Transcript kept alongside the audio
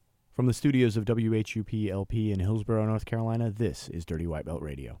From the studios of WHUP-LP in Hillsborough, North Carolina, this is Dirty White Belt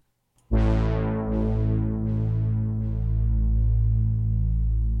Radio.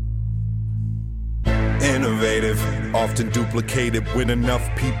 Innovative, often duplicated. When enough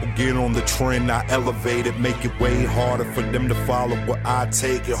people get on the trend, I elevate it, make it way harder for them to follow what I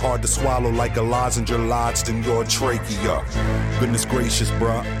take. It hard to swallow like a lozenge lodged in your trachea. Goodness gracious,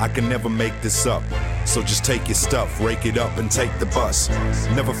 bruh, I can never make this up. So just take your stuff, rake it up, and take the bus.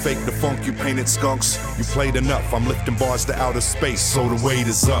 Never fake the funk, you painted skunks. You played enough, I'm lifting bars to outer space, so the weight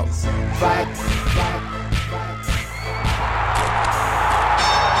is up. Fight.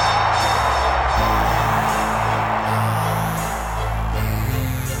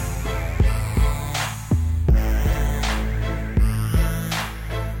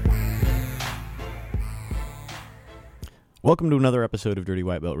 Welcome to another episode of Dirty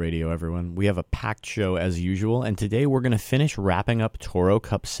White Belt Radio, everyone. We have a packed show as usual, and today we're going to finish wrapping up Toro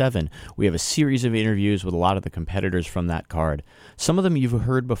Cup 7. We have a series of interviews with a lot of the competitors from that card. Some of them you've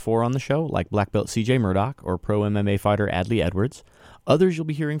heard before on the show, like black belt CJ Murdoch or pro MMA fighter Adley Edwards. Others you'll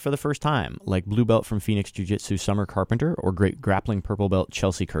be hearing for the first time, like blue belt from Phoenix Jiu-Jitsu Summer Carpenter or great grappling purple belt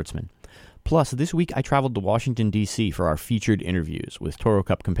Chelsea Kurtzman. Plus, this week I traveled to Washington, D.C. for our featured interviews with Toro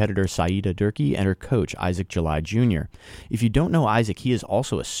Cup competitor Saida Durkee and her coach, Isaac July Jr. If you don't know Isaac, he is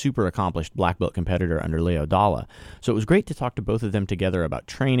also a super accomplished black belt competitor under Leo Dalla. So it was great to talk to both of them together about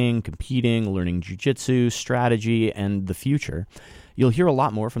training, competing, learning jiu-jitsu, strategy, and the future. You'll hear a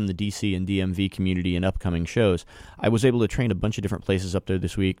lot more from the DC and DMV community in upcoming shows. I was able to train a bunch of different places up there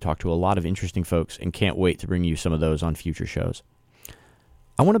this week, talk to a lot of interesting folks, and can't wait to bring you some of those on future shows.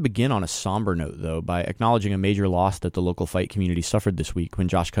 I want to begin on a somber note, though, by acknowledging a major loss that the local fight community suffered this week when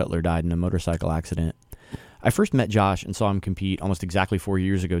Josh Cutler died in a motorcycle accident. I first met Josh and saw him compete almost exactly 4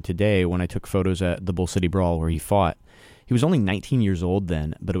 years ago today when I took photos at the Bull City Brawl where he fought. He was only 19 years old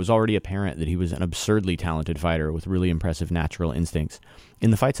then, but it was already apparent that he was an absurdly talented fighter with really impressive natural instincts.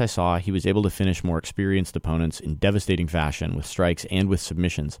 In the fights I saw, he was able to finish more experienced opponents in devastating fashion with strikes and with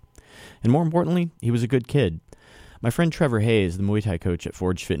submissions. And more importantly, he was a good kid. My friend Trevor Hayes, the Muay Thai coach at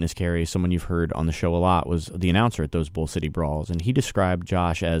Forge Fitness Cary, someone you've heard on the show a lot, was the announcer at those Bull City Brawls, and he described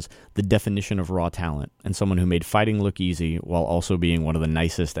Josh as the definition of raw talent and someone who made fighting look easy while also being one of the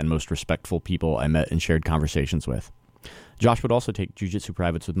nicest and most respectful people I met and shared conversations with. Josh would also take jiu-jitsu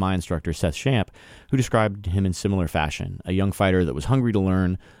privates with my instructor, Seth Champ, who described him in similar fashion, a young fighter that was hungry to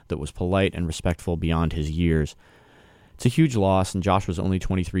learn, that was polite and respectful beyond his years. It's a huge loss, and Josh was only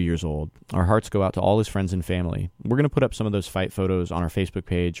 23 years old. Our hearts go out to all his friends and family. We're going to put up some of those fight photos on our Facebook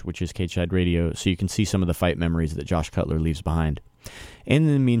page, which is Cageside Radio, so you can see some of the fight memories that Josh Cutler leaves behind. And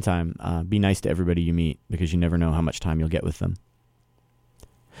in the meantime, be nice to everybody you meet, because you never know how much time you'll get with them.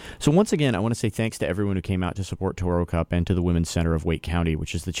 So once again, I want to say thanks to everyone who came out to support Toro Cup and to the Women's Center of Wake County,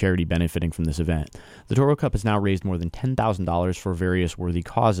 which is the charity benefiting from this event. The Toro Cup has now raised more than $10,000 for various worthy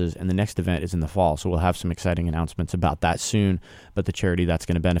causes, and the next event is in the fall, so we'll have some exciting announcements about that soon, about the charity that's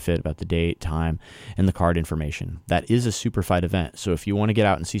going to benefit, about the date, time, and the card information. That is a super fight event, so if you want to get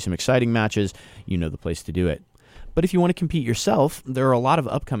out and see some exciting matches, you know the place to do it. But if you want to compete yourself, there are a lot of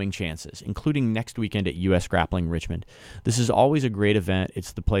upcoming chances, including next weekend at U.S. Grappling Richmond. This is always a great event.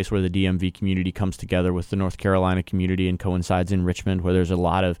 It's the place where the DMV community comes together with the North Carolina community and coincides in Richmond, where there's a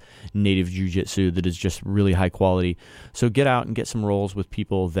lot of native jiu-jitsu that is just really high quality. So get out and get some rolls with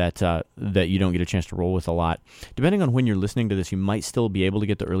people that you don't get a chance to roll with a lot. Depending on when you're listening to this, you might still be able to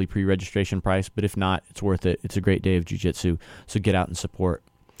get the early pre-registration price, but if not, it's worth it. It's a great day of jiu-jitsu, so get out and support.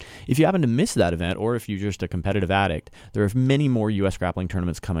 If you happen to miss that event, or if you're just a competitive addict, there are many more U.S. grappling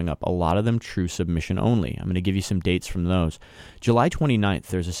tournaments coming up, a lot of them true submission only. I'm going to give you some dates from those. July 29th,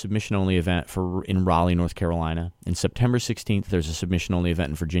 there's a submission-only event in Raleigh, North Carolina. And September 16th, there's a submission-only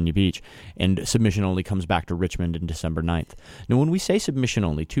event in Virginia Beach. And submission-only comes back to Richmond in December 9th. Now, when we say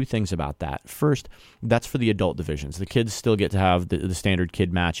submission-only, two things about that. First, that's for the adult divisions. The kids still get to have the standard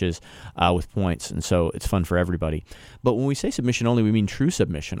kid matches with points, and so it's fun for everybody. But when we say submission-only, we mean true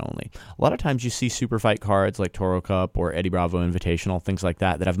submission only. A lot of times you see super fight cards like Toro Cup or Eddie Bravo Invitational, things like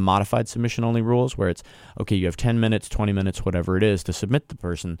that have modified submission-only rules where it's, okay, you have 10 minutes, 20 minutes, whatever it is to submit the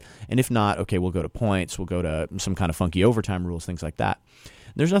person. And if not, okay, we'll go to points, we'll go to some kind of funky overtime rules, things like that.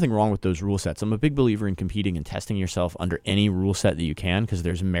 There's nothing wrong with those rule sets. I'm a big believer in competing and testing yourself under any rule set that you can because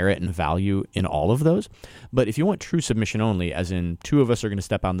there's merit and value in all of those. But if you want true submission only, as in two of us are going to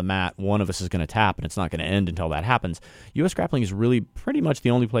step on the mat, one of us is going to tap, and it's not going to end until that happens, U.S. Grappling is really pretty much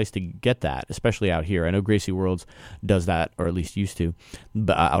the only place to get that, especially out here. I know Gracie Worlds does that, or at least used to,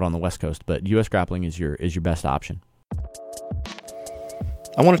 out on the West Coast, but U.S. Grappling is your best option.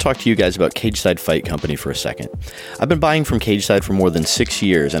 I want to talk to you guys about Cageside Fight Company for a second. I've been buying from Cageside for more than 6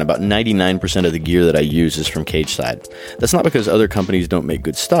 years, and about 99% of the gear that I use is from Cageside. That's not because other companies don't make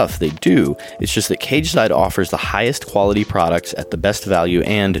good stuff, they do. It's just that Cageside offers the highest quality products at the best value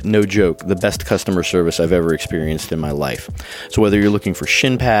and, no joke, the best customer service I've ever experienced in my life. So whether you're looking for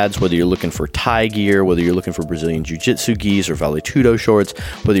shin pads, whether you're looking for Thai gear, whether you're looking for Brazilian Jiu-Jitsu gis or Vale Tudo shorts,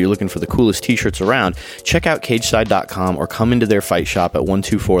 whether you're looking for the coolest t-shirts around, check out Cageside.com or come into their fight shop at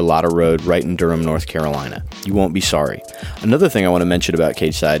 124 Lotta Road right in Durham, North Carolina. You won't be sorry. Another thing I want to mention about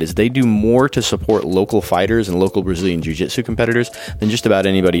Cageside is they do more to support local fighters and local Brazilian Jiu-Jitsu competitors than just about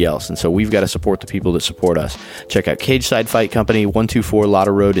anybody else, and so we've got to support the people that support us. Check out Cageside Fight Company, 124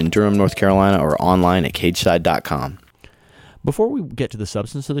 Lotta Road in Durham, North Carolina, or online at Cageside.com. Before we get to the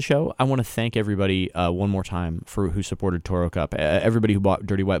substance of the show, I want to thank everybody one more time for who supported Toro Cup, everybody who bought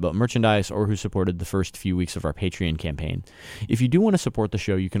Dirty White Belt merchandise or who supported the first few weeks of our Patreon campaign. If you do want to support the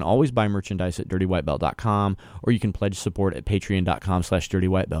show, you can always buy merchandise at dirtywhitebelt.com or you can pledge support at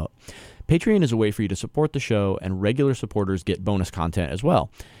patreon.com/dirtywhitebelt. Patreon is a way for you to support the show, and regular supporters get bonus content as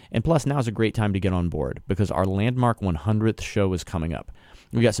well. And plus, now is a great time to get on board because our landmark 100th show is coming up.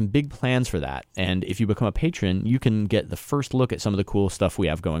 We've got some big plans for that, and if you become a patron, you can get the first look at some of the cool stuff we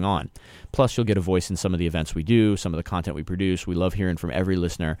have going on. Plus, you'll get a voice in some of the events we do, some of the content we produce. We love hearing from every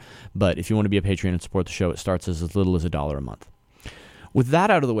listener, but if you want to be a patron and support the show, it starts as little as $1 a month. With that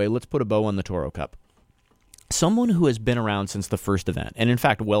out of the way, let's put a bow on the Toro Cup. Someone who has been around since the first event, and in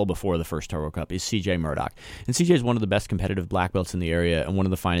fact well before the first Toro Cup, is CJ Murdoch. And CJ is one of the best competitive black belts in the area and one of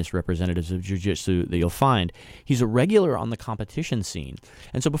the finest representatives of jiu-jitsu that you'll find. He's a regular on the competition scene.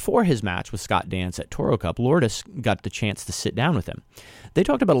 And so before his match with Scott Dance at Toro Cup, Lourdes got the chance to sit down with him. They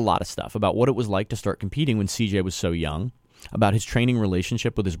talked about a lot of stuff, about what it was like to start competing when CJ was so young, about his training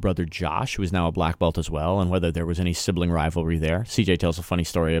relationship with his brother Josh, who is now a black belt as well, and whether there was any sibling rivalry there. CJ tells a funny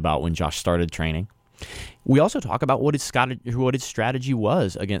story about when Josh started training. We also talk about what his strategy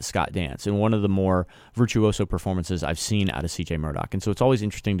was against Scott Dance in one of the more virtuoso performances I've seen out of CJ Murdoch. And so it's always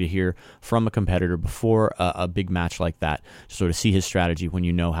interesting to hear from a competitor before a big match like that, to sort of see his strategy when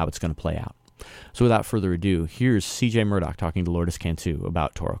you know how it's going to play out. So without further ado, here's CJ Murdoch talking to Lourdes Cantu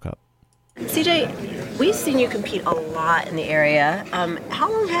about Toro Cup. CJ, we've seen you compete a lot in the area.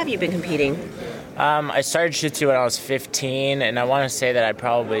 How long have you been competing? I started jiu-jitsu when I was 15, and I want to say that I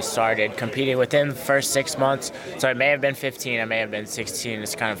probably started competing within the first 6 months. So I may have been 15, I may have been 16.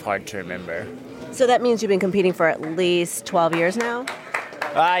 It's kind of hard to remember. So that means you've been competing for at least 12 years now?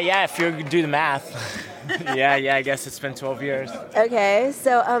 Yeah, if you do the math. yeah, I guess it's been 12 years. Okay,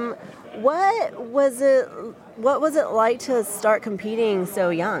 so what was it like to start competing so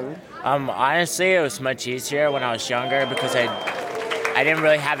young? Honestly, it was much easier when I was younger because I didn't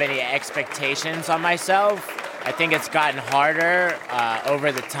really have any expectations on myself. I think it's gotten harder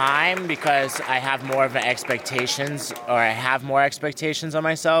over the time because I have more expectations on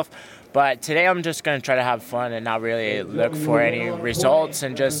myself. But today I'm just going to try to have fun and not really look for any results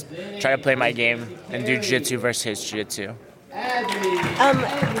and just try to play my game and do jiu-jitsu versus jiu-jitsu.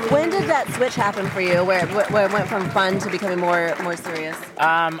 When did that switch happen for you, where it went from fun to becoming more serious?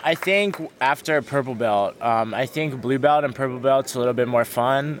 I think after purple belt. I think blue belt and purple belt's a little bit more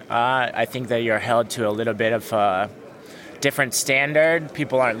fun. I think that you're held to a little bit of a different standard.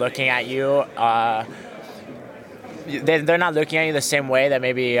 People aren't looking at you. They're not looking at you the same way that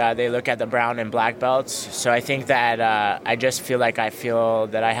maybe they look at the brown and black belts. So I think that I just feel like I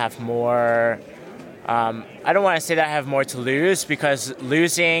have more... I don't want to say that I have more to lose because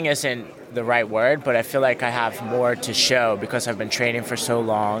losing isn't the right word, but I feel like I have more to show because I've been training for so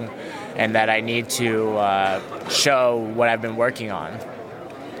long and that I need to show what I've been working on.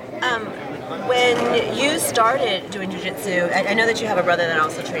 When you started doing jiu-jitsu, I know that you have a brother that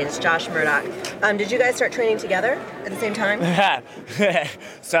also trains, Josh Murdoch. Did you guys start training together at the same time?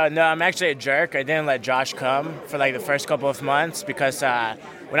 So, no, I'm actually a jerk. I didn't let Josh come for like the first couple of months because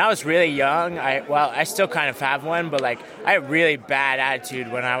when I was really young, I still kind of have one, but like I had really bad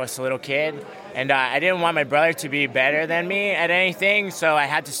attitude when I was a little kid. And I didn't want my brother to be better than me at anything, so I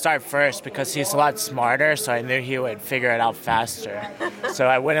had to start first because he's a lot smarter, so I knew he would figure it out faster. So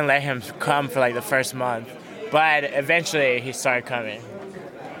I wouldn't let him come for like the first month. But eventually he started coming.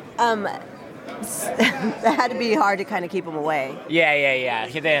 That had to be hard to kind of keep him away. Yeah.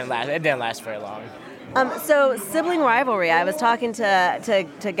 It didn't last very long. So sibling rivalry. I was talking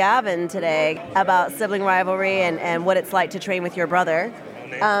to Gavin today about sibling rivalry and what it's like to train with your brother.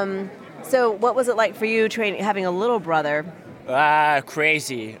 So what was it like for you having a little brother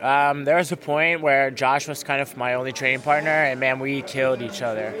Crazy. There was a point where Josh was kind of my only training partner, and man, we killed each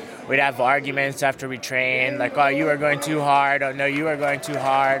other. We'd have arguments after we trained, like, oh, you are going too hard, oh, no, you are going too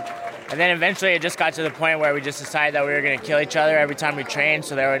hard. And then eventually it just got to the point where we just decided that we were going to kill each other every time we trained,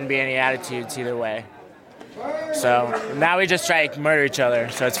 so there wouldn't be any attitudes either way. So now we just try to murder each other,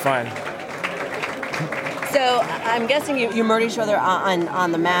 so it's fun. So I'm guessing you murder each other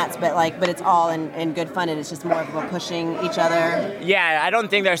on the mats, but it's all in good fun, and it's just more of a pushing each other. Yeah, I don't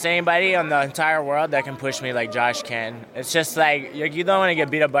think there's anybody on the entire world that can push me like Josh can. It's just like you don't want to get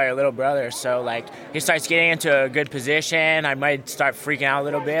beat up by your little brother. So like he starts getting into a good position, I might start freaking out a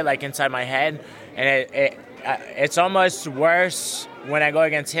little bit, like inside my head, and it's almost worse when I go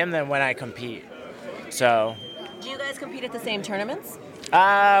against him than when I compete. So. Do you guys compete at the same tournaments?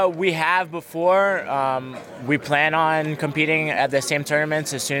 We have before. We plan on competing at the same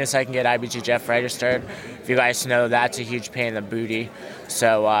tournaments as soon as I can get IBJJF registered. If you guys know, that's a huge pain in the booty.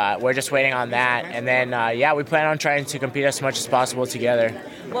 So we're just waiting on that. And then, we plan on trying to compete as much as possible together.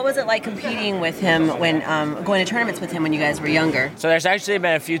 What was it like competing with him when going to tournaments with him when you guys were younger? So there's actually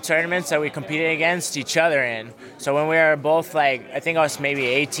been a few tournaments that we competed against each other in. So when we were both I think I was maybe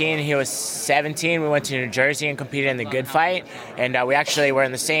 18, he was 17, we went to New Jersey and competed in the good fight. And we actually were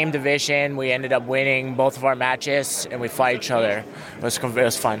in the same division. We ended up winning both of our matches, and we fought each other. It was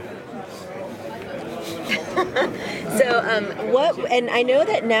fun. So, and I know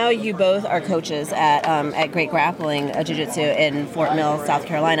that now you both are coaches at Great Grappling Jiu-Jitsu in Fort Mill, South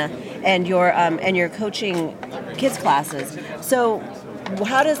Carolina, and you're coaching kids classes. So,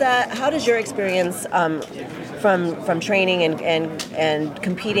 how does your experience from training and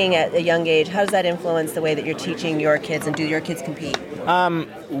competing at a young age, how does that influence the way that you're teaching your kids, and do your kids compete?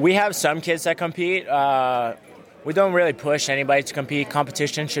 We have some kids that compete. We don't really push anybody to compete.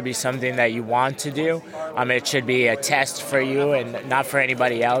 Competition should be something that you want to do. It should be a test for you and not for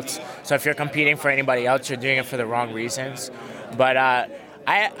anybody else. So if you're competing for anybody else, you're doing it for the wrong reasons. But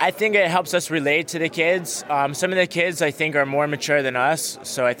I think it helps us relate to the kids. Some of the kids, I think, are more mature than us,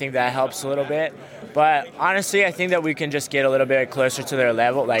 so I think that helps a little bit. But honestly, I think that we can just get a little bit closer to their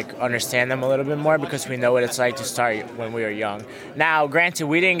level, understand them a little bit more, because we know what it's like to start when we were young. Now, granted,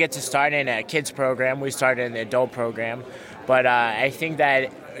 we didn't get to start in a kids program. We started in the adult program. But I think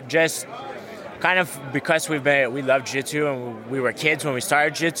that just kind of because we love jiu-jitsu and we were kids when we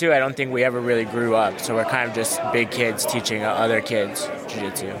started jiu-jitsu, I don't think we ever really grew up. So we're kind of just big kids teaching other kids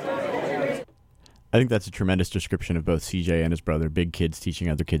jiu-jitsu. I think that's a tremendous description of both CJ and his brother, big kids teaching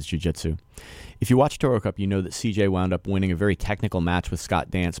other kids jiu-jitsu. If you watch Toro Cup, you know that CJ wound up winning a very technical match with Scott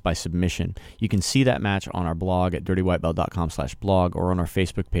Dance by submission. You can see that match on our blog at dirtywhitebelt.com/blog or on our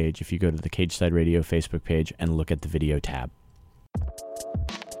Facebook page if you go to the Cageside Radio Facebook page and look at the video tab.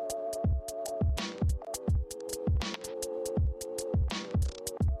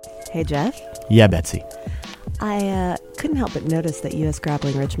 Hey, Jeff? Yeah, Betsy. I couldn't help but notice that U.S.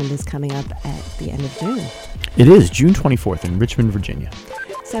 Grappling Richmond is coming up at the end of June. It is June 24th in Richmond, Virginia.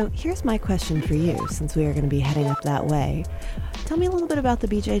 So here's my question for you, since we are going to be heading up that way. Tell me a little bit about the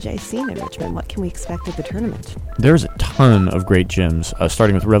BJJ scene in Richmond. What can we expect at the tournament? There's a ton of great gyms,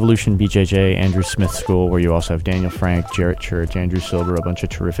 starting with Revolution BJJ, Andrew Smith School, where you also have Daniel Frank, Jarrett Church, Andrew Silver, a bunch of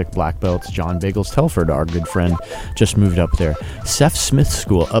terrific black belts. John Bagels Telford, our good friend, just moved up there. Seth Smith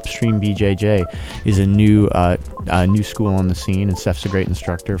School, Upstream BJJ, is a new school on the scene, and Seth's a great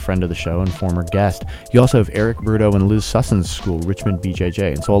instructor, friend of the show, and former guest. You also have Eric Bruto and Liz Susson's school, Richmond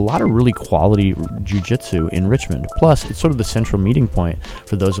BJJ, and so a lot of really quality jiu-jitsu in Richmond. Plus, it's sort of the central meeting point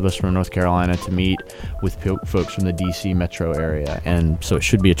for those of us from North Carolina to meet with folks from the D.C. metro area, and so it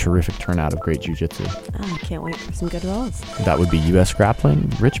should be a terrific turnout of great jiu-jitsu. I can't wait for some good rolls. That would be U.S.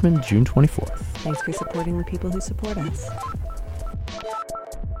 Grappling, Richmond, June 24th. Thanks for supporting the people who support us.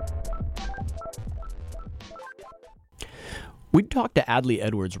 We talked to Adley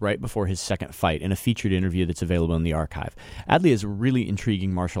Edwards right before his second fight in a featured interview that's available in the archive. Adley has a really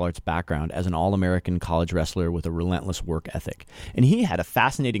intriguing martial arts background as an all-American college wrestler with a relentless work ethic. And he had a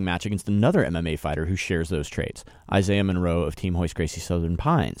fascinating match against another MMA fighter who shares those traits, Isaiah Monroe of Team Hoist Gracie Southern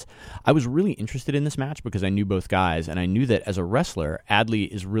Pines. I was really interested in this match because I knew both guys, and I knew that as a wrestler, Adley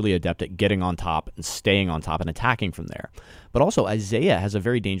is really adept at getting on top and staying on top and attacking from there. But also, Isaiah has a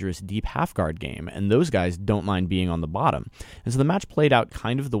very dangerous deep half-guard game, and those guys don't mind being on the bottom. And so the match played out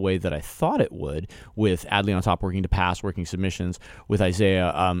kind of the way that I thought it would, with Adley on top working to pass, working submissions, with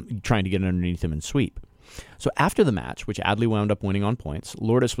Isaiah trying to get underneath him and sweep. So after the match, which Adley wound up winning on points,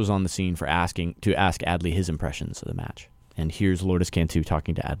 Lourdes was on the scene to ask Adley his impressions of the match. And here's Lourdes Cantu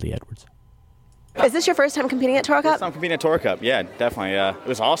talking to Adley Edwards. Is this your first time competing at Toro Cup? I'm competing at Toro Cup, yeah, definitely. It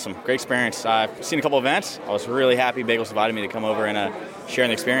was awesome, great experience. I've seen a couple events. I was really happy Bagels invited me to come over and share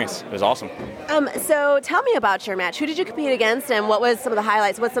the experience. It was awesome. So tell me about your match. Who did you compete against, and what was some of the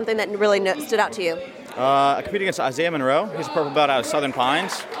highlights? What's something that really stood out to you? I competed against Isaiah Monroe. He's a purple belt out of Southern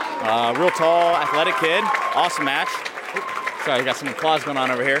Pines. Real tall, athletic kid. Awesome match. Sorry, I got some applause going on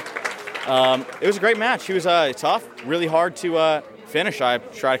over here. It was a great match. He was tough, really hard to finish. I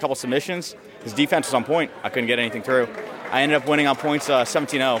tried a couple submissions. His defense was on point. I couldn't get anything through. I ended up winning on points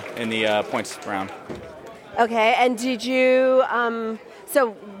 17-0 in the points round. Okay, and did you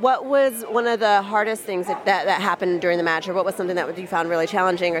so what was one of the hardest things that happened during the match, or what was something that you found really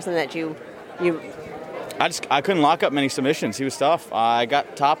challenging, or something that you I couldn't lock up many submissions. He was tough. I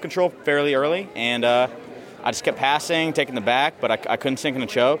got top control fairly early, and I just kept passing, taking the back, but I couldn't sink in a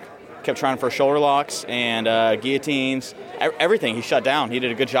choke. Kept trying for shoulder locks and guillotines, everything. He shut down. He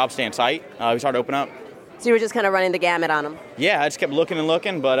did a good job staying tight. He was hard to open up. So you were just kind of running the gamut on him? Yeah, I just kept looking and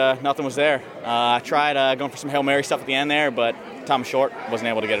looking, but nothing was there. I tried going for some Hail Mary stuff at the end there, but time was short. Wasn't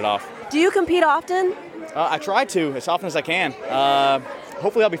able to get it off. Do you compete often? I try to, as often as I can.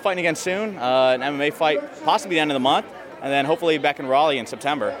 Hopefully I'll be fighting again soon, an MMA fight, possibly the end of the month, and then hopefully back in Raleigh in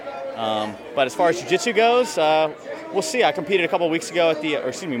September. But as far as jiu-jitsu goes, we'll see. I competed a couple of months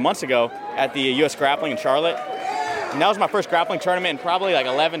ago at the U.S. Grappling in Charlotte. And that was my first grappling tournament in probably like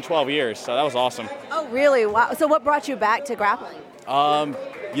 11, 12 years, so that was awesome. Oh, really? Wow. So what brought you back to grappling?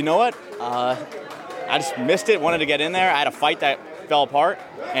 You know what? I just missed it, wanted to get in there. I had a fight that fell apart,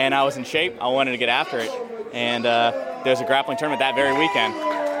 and I was in shape. I wanted to get after it. And there's a grappling tournament that very weekend.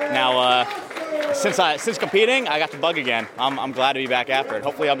 Now, since competing, I got the bug again. I'm glad to be back after it.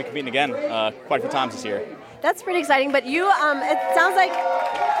 Hopefully I'll be competing again quite a few times this year. That's pretty exciting, but you, it sounds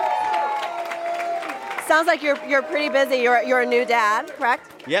like you're pretty busy. You're a new dad,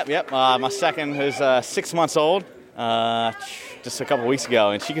 correct? Yep. My second is 6 months old, just a couple weeks ago,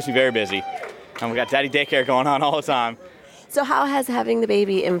 and she keeps me very busy. And we got daddy daycare going on all the time. So how has having the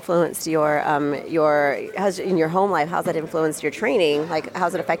baby influenced in your home life? How's that influenced your training? Like,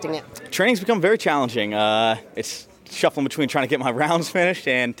 how's it affecting it? Training's become very challenging. It's shuffling between trying to get my rounds finished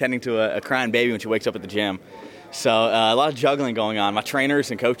and tending to a crying baby when she wakes up at the gym. So a lot of juggling going on. My trainers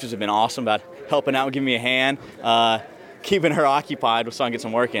and coaches have been awesome about helping out and giving me a hand, keeping her occupied so I can get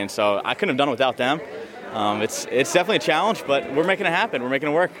some work in. So I couldn't have done it without them. It's definitely a challenge, but we're making it happen. We're making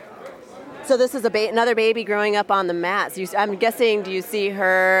it work. So this is another baby growing up on the mat. So I'm guessing, do you see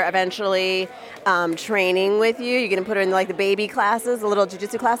her eventually training with you? You're going to put her in like the baby classes, the little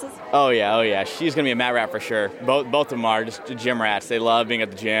jiu-jitsu classes? Oh yeah. She's going to be a mat rat for sure. Both of them are just gym rats. They love being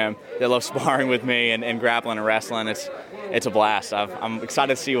at the gym. They love sparring with me and grappling and wrestling. It's a blast. I'm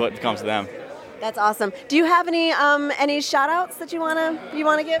excited to see what comes to them. That's awesome. Do you have any shout-outs that you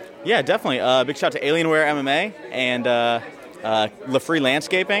wanna give? Yeah, definitely. Big shout out to Alienware MMA and LaFree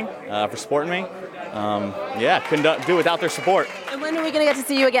Landscaping for supporting me. Couldn't do it without their support. And when are we going to get to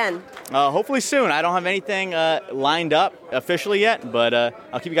see you again? Hopefully soon. I don't have anything lined up officially yet, but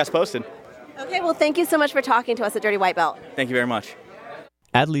I'll keep you guys posted. Okay, well, thank you so much for talking to us at Dirty White Belt. Thank you very much.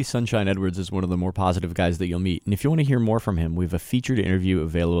 Adley Sunshine Edwards is one of the more positive guys that you'll meet, and if you want to hear more from him, we have a featured interview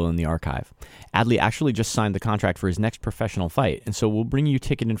available in the archive. Adley actually just signed the contract for his next professional fight, and so we'll bring you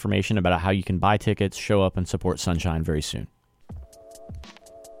ticket information about how you can buy tickets, show up, and support Sunshine very soon.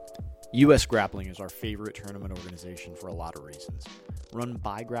 U.S. Grappling is our favorite tournament organization for a lot of reasons. Run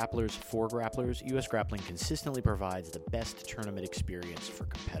by grapplers for grapplers, U.S. Grappling consistently provides the best tournament experience for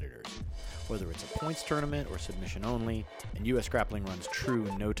competitors. Whether it's a points tournament or submission only, and U.S. Grappling runs true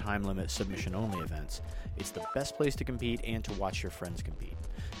no time limit submission only events, it's the best place to compete and to watch your friends compete.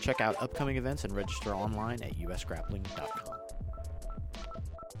 Check out upcoming events and register online at usgrappling.com.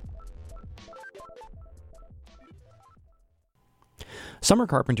 Summer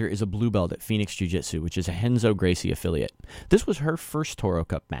Carpenter is a blue belt at Phoenix Jiu-Jitsu, which is a Renzo Gracie affiliate. This was her first Toro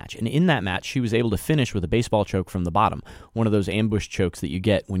Cup match, and in that match, she was able to finish with a baseball choke from the bottom, one of those ambush chokes that you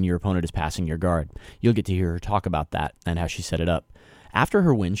get when your opponent is passing your guard. You'll get to hear her talk about that and how she set it up. After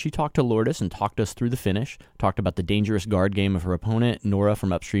her win, she talked to Lourdes and talked us through the finish, talked about the dangerous guard game of her opponent, Nora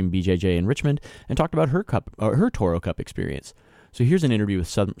from Upstream BJJ in Richmond, and talked about her Toro Cup experience. So here's an interview with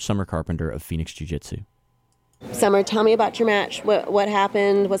Summer Carpenter of Phoenix Jiu-Jitsu. Summer, tell me about your match. What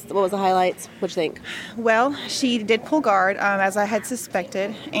happened? What was the highlights? What'd you think? Well, she did pull guard, as I had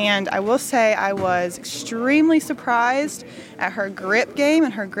suspected, and I will say I was extremely surprised at her grip game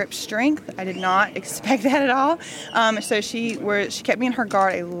and her grip strength. I did not expect that at all. So she kept me in her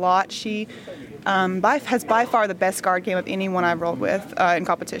guard a lot. She has by far the best guard game of anyone I've rolled with in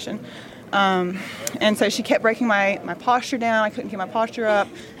competition. And so she kept breaking my posture down. I couldn't get my posture up.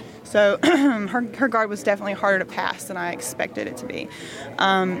 So her guard was definitely harder to pass than I expected it to be.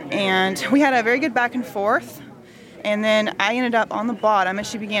 And we had a very good back and forth. And then I ended up on the bottom, and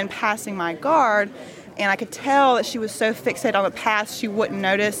she began passing my guard. And I could tell that she was so fixated on the pass, she wouldn't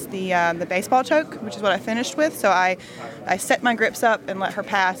notice the baseball choke, which is what I finished with. So I set my grips up and let her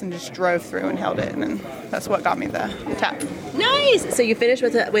pass and just drove through and held it. And then that's what got me the tap. Nice. So you finished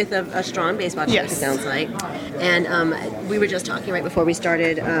with a strong baseball choke, Yes. it sounds like. And we were just talking right before we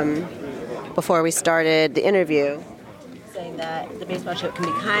started the interview, saying that the baseball choke can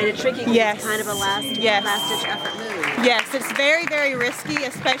be kind of tricky. Yes. It's kind of a last-ditch effort move. Yes, it's very, very risky,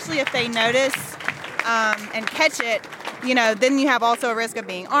 especially if they notice and catch it. Then you have also a risk of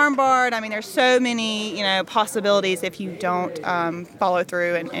being armbarred. I mean, there's so many, possibilities if you don't follow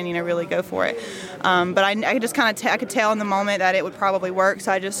through and really go for it. But I just kind of I could tell in the moment that it would probably work,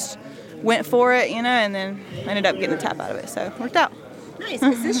 so I just went for it, and then ended up getting the tap out of it. So it worked out. Nice.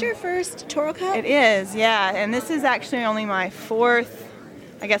 Is this your first Toro Cup? It is, yeah. And this is actually only my fourth,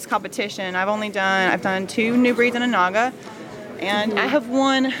 competition. I've done 2 new breeds and a Naga. And I have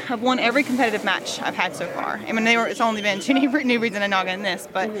won every competitive match I've had so far. I mean, it's only been 2 new breeds and a Naga in this,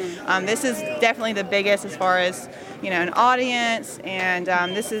 but this is definitely the biggest as far as, an audience. And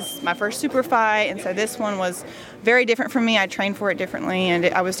this is my first super fight, and so this one was very different for me. I trained for it differently, and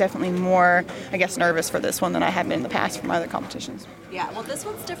I was definitely more, nervous for this one than I had been in the past for my other competitions. Yeah, well, this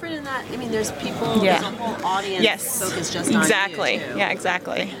one's different in that, there's people, there's a whole audience focused just on exactly. you, too. Yeah,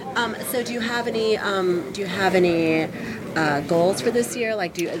 exactly. So do you have any goals for this year?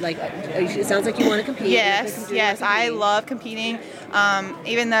 It sounds like you want to compete. Yes, I love competing.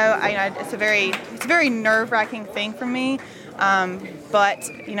 Even though it's a very nerve-wracking thing for me. But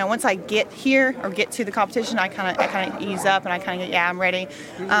once I get here or get to the competition, I kind of ease up and I kind of get, I'm ready.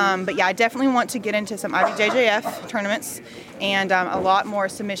 But I definitely want to get into some IBJJF tournaments and a lot more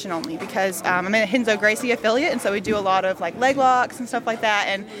submission only, because I'm a Henzo Gracie affiliate, and so we do a lot of leg locks and stuff like that.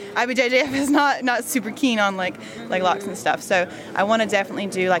 And IBJJF is not super keen on leg locks and stuff. So I want to definitely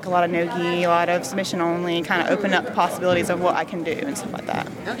do a lot of no-gi, a lot of submission only, kind of open up the possibilities of what I can do and stuff like that.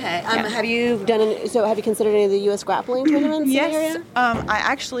 Okay. Have you considered any of the U.S. grappling tournaments in the area?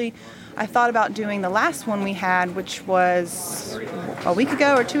 I thought about doing the last one we had, which was a week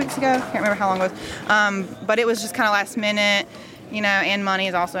ago or 2 weeks ago. I can't remember how long it was. But it was just kind of last minute, and money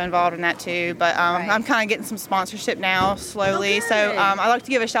is also involved in that too. But I'm kind of getting some sponsorship now slowly. Okay. So I'd like to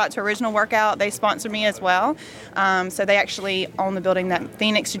give a shout out to Original Workout. They sponsor me as well. So they actually own the building that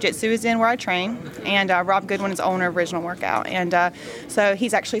Phoenix Jiu-Jitsu is in, where I train. And Rob Goodwin is the owner of Original Workout. And so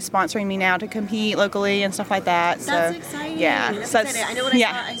he's actually sponsoring me now to compete locally and stuff like that. That's exciting. Yeah. That's exciting. I know when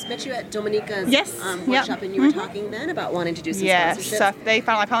I met you at Dominica's workshop, and you were talking then about wanting to do some sponsorships. Yes, so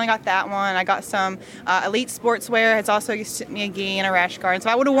I finally got that one. I got some Elite Sportswear. It's also sent me a gi and a rash guard. So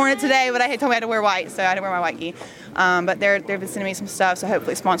I would have worn it today, but they told me I had to wear white, so I had to wear my white gi. But they've been sending me some stuff, so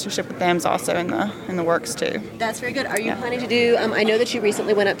hopefully sponsorship with them is also in the works too. That's very good. Are you planning to do? I know that you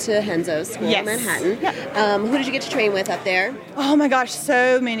recently went up to Henzo's school in Manhattan. Yeah. Who did you get to train with up there? Oh my gosh,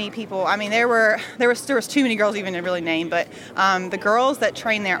 so many people. I mean, there was too many girls even to really name, but the girls that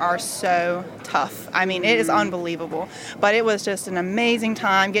train there are so tough. I mean, it is unbelievable. But it was just an amazing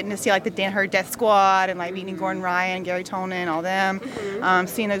time getting to see her Death Squad and meeting Gordon Ryan, Gary Tonin, all them.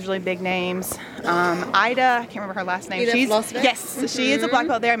 Seeing those really big names. Ida, I can't remember her last name. She is a black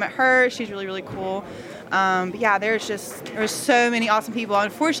belt there. I met her. She's really, really cool. There's so many awesome people.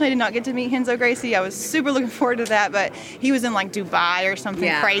 Unfortunately, I did not get to meet Henzo Gracie. I was super looking forward to that, but he was in Dubai or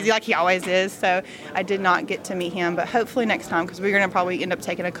something crazy like he always is, so I did not get to meet him, but hopefully next time, because we're going to probably end up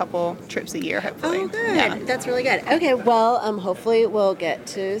taking a couple trips a year, hopefully. Oh, good. Yeah. That's really good. Okay, well, hopefully we'll get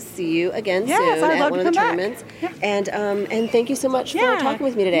to see you again soon at one of the tournaments. Yeah. And thank you so much for talking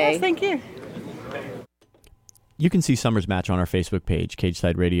with me today. Yes, thank you. You can see Summer's match on our Facebook page,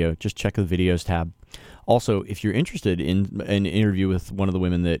 Cageside Radio. Just check the videos tab. Also, if you're interested in an interview with one of the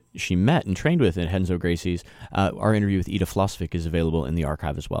women that she met and trained with at Henzo Gracie's, our interview with Ida Flosvik is available in the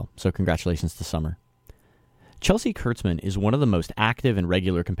archive as well. So congratulations to Summer. Chelsea Kurtzman is one of the most active and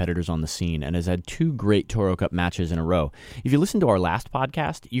regular competitors on the scene and has had 2 great Toro Cup matches in a row. If you listen to our last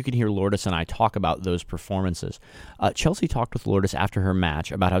podcast, you can hear Lourdes and I talk about those performances. Chelsea talked with Lourdes after her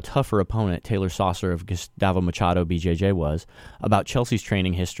match about how tough her opponent, Taylor Saucer of Gustavo Machado BJJ, was, about Chelsea's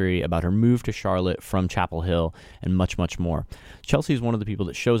training history, about her move to Charlotte from Chapel Hill, and much, much more. Chelsea is one of the people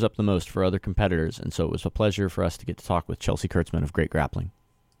that shows up the most for other competitors, and so it was a pleasure for us to get to talk with Chelsea Kurtzman of Great Grappling.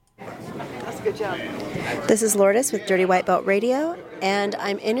 Good job. This is Lourdes with Dirty White Belt Radio, and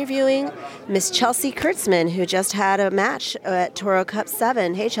I'm interviewing Miss Chelsea Kurtzman, who just had a match at Toro Cup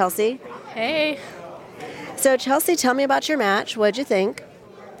 7. Hey, Chelsea. Hey. So, Chelsea, tell me about your match. What'd you think?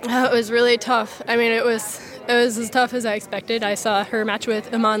 It was really tough. I mean, it was as tough as I expected. I saw her match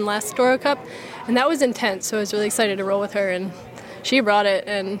with Iman last Toro Cup, and that was intense, so I was really excited to roll with her, and she brought it,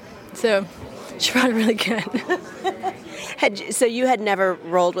 and so she brought it really good. So you had never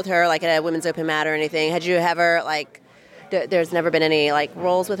rolled with her, like, at a women's open mat or anything. Had you ever, like, there's never been any, like,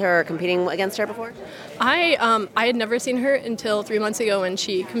 rolls with her or competing against her before? I had never seen her until 3 months ago when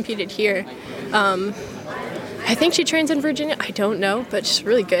she competed here. I think she trains in Virginia. I don't know, but she's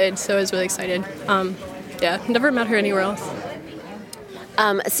really good, so I was really excited. Never met her anywhere else.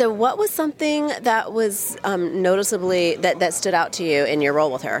 So what was something that was noticeably, that stood out to you in your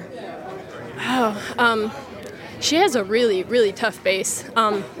role with her? She has a really, really tough base,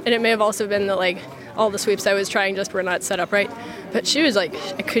 and it may have also been that, like, all the sweeps I was trying just were not set up right. But she was like,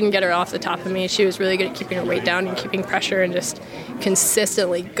 I couldn't get her off the top of me. She was really good at keeping her weight down and keeping pressure and just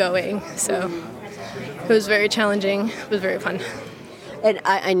consistently going. So it was very challenging. It was very fun. And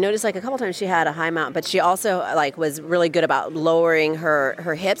I noticed, like, a couple times she had a high mount, but she also, like, was really good about lowering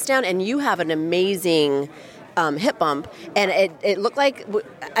her hips down. And you have an amazing hip bump, and it looked like,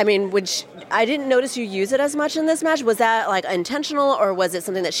 I mean, I didn't notice you use it as much in this match. Was that, like, intentional, or was it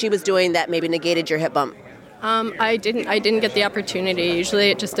something that she was doing that maybe negated your hip bump? I didn't get the opportunity.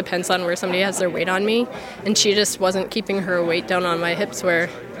 Usually it just depends on where somebody has their weight on me, and she just wasn't keeping her weight down on my hips where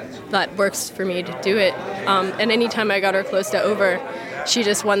that works for me to do it. And anytime I got her close to over, she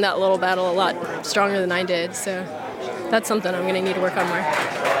just won that little battle a lot stronger than I did. So that's something I'm going to need to work on more.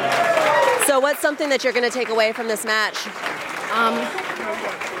 So what's something that you're going to take away from this match?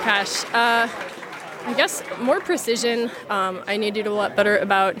 I guess more precision. I need to do a lot better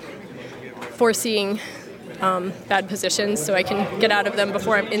about foreseeing bad positions so I can get out of them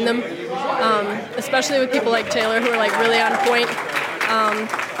before I'm in them, especially with people like Taylor who are, like, really on point.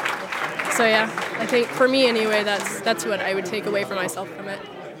 I think for me anyway, that's what I would take away for myself from it.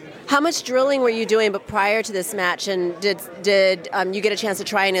 How much drilling were you doing prior to this match, and did you get a chance to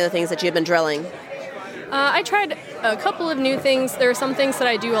try any of the things that you had been drilling? I tried a couple of new things. There are some things that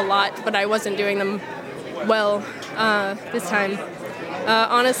I do a lot, but I wasn't doing them well this time.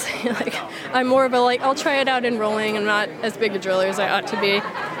 Honestly, like, I'm more of a, like, I'll try it out in rolling. I'm not as big a driller as I ought to be,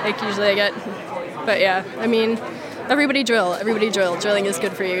 like usually I get. But yeah, I mean, everybody drill. Drilling is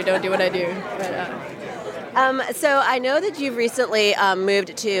good for you. Don't do what I do. So I know that you've recently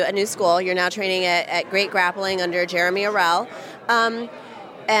moved to a new school. You're now training at Great Grappling under Jeremy Arell.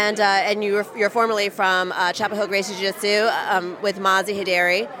 And you're formerly from Chapel Hill Gracie Jiu-Jitsu with Mazi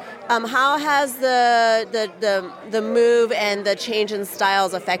Hideri. How has the move and the change in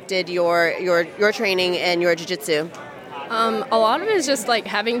styles affected your training and your jiu-jitsu? A lot of it is just, like,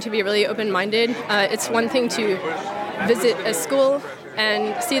 having to be really open-minded. It's one thing to visit a school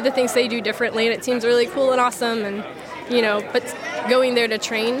and see the things they do differently, and it seems really cool and awesome, and but going there to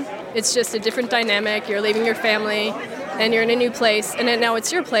train, it's just a different dynamic. You're leaving your family and you're in a new place, and then now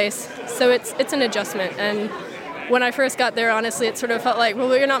it's your place, so it's an adjustment. And when I first got there, honestly, it sort of felt like,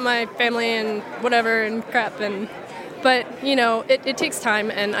 well, you're not my family and whatever and crap, but it takes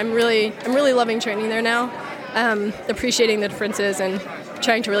time, and I'm really loving training there now, appreciating the differences and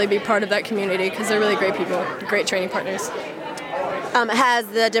trying to really be part of that community because they're really great people, great training partners. Has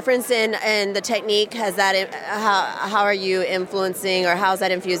the difference in the technique, how are you influencing, or how's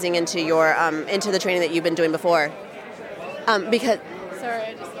that infusing into your into the training that you've been doing before? Because sorry,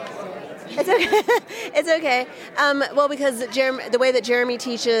 I just. It's okay. It's okay. Because the way that Jeremy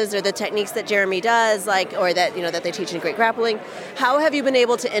teaches, or the techniques that Jeremy does, or that that they teach in Great Grappling, how have you been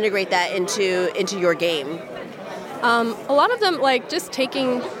able to integrate that into your game? A lot of them, just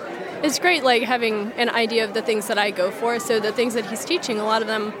taking. It's great, having an idea of the things that I go for. So the things that he's teaching, a lot of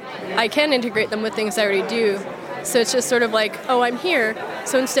them, I can integrate them with things I already do. So it's just sort of like, oh, I'm here.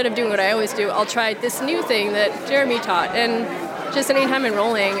 So instead of doing what I always do, I'll try this new thing that Jeremy taught. And just anytime in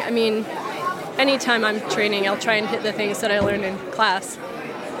rolling, anytime I'm training, I'll try and hit the things that I learned in class.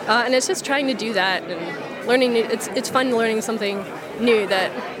 And it's just trying to do that and learning. It's fun learning something new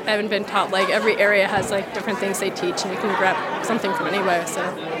that I haven't been taught. Every area has different things they teach, and you can grab something from anywhere. So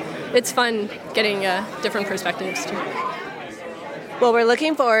it's fun getting different perspectives too. Well, we're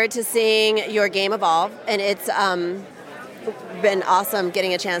looking forward to seeing your game evolve, and it's been awesome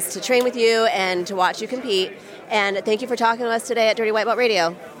getting a chance to train with you and to watch you compete. And thank you for talking to us today at Dirty White Belt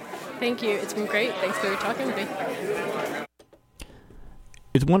Radio. Thank you. It's been great. Thanks for talking with me.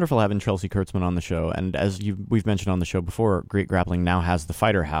 It's wonderful having Chelsea Kurtzman on the show, and as we've mentioned on the show before, Great Grappling now has the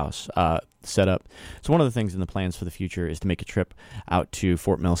Fighter House set up. So one of the things in the plans for the future is to make a trip out to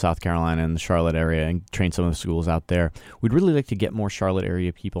Fort Mill, South Carolina, and the Charlotte area, and train some of the schools out there. We'd really like to get more Charlotte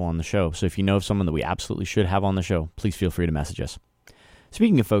area people on the show, so if you know of someone that we absolutely should have on the show, please feel free to message us.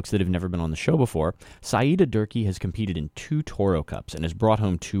 Speaking of folks that have never been on the show before, Saida Durkee has competed in 2 Toro Cups and has brought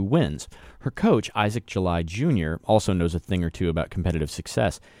home 2 wins. Her coach, Isaac July Jr., also knows a thing or two about competitive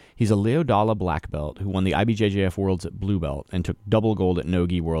success. He's a Leodala black belt who won the IBJJF Worlds at blue belt and took double gold at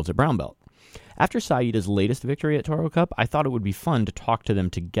Nogi Worlds at brown belt. After Saida's latest victory at Toro Cup, I thought it would be fun to talk to them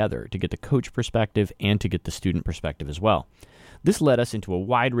together to get the coach perspective and to get the student perspective as well. This led us into a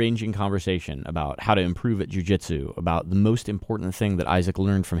wide-ranging conversation about how to improve at jiu-jitsu, about the most important thing that Isaac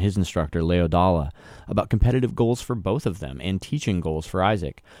learned from his instructor, Leo Dalla, about competitive goals for both of them and teaching goals for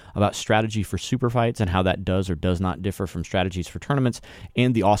Isaac, about strategy for super fights and how that does or does not differ from strategies for tournaments,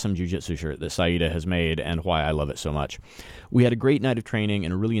 and the awesome jiu-jitsu shirt that Saida has made and why I love it so much. We had a great night of training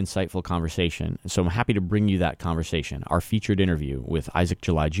and a really insightful conversation, so I'm happy to bring you that conversation, our featured interview with Isaac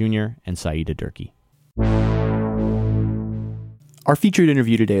July Jr. and Saida Durkee. Our featured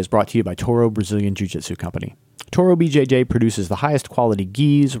interview today is brought to you by Toro Brazilian Jiu-Jitsu Company. Toro BJJ produces the highest quality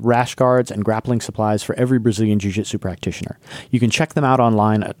gis, rash guards, and grappling supplies for every Brazilian Jiu-Jitsu practitioner. You can check them out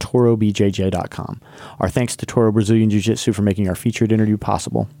online at torobjj.com. Our thanks to Toro Brazilian Jiu-Jitsu for making our featured interview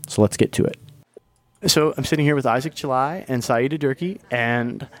possible. So let's get to it. So I'm sitting here with Isaac July and Saida Durkee,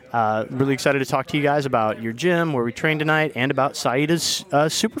 and really excited to talk to you guys about your gym, where we trained tonight, and about Saida's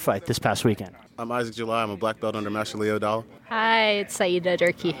super fight this past weekend. I'm Isaac July. I'm a black belt under Master Leo Dalla. Hi, it's Saida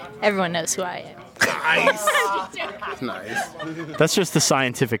Durkee. Everyone knows who I am. Nice. That's just the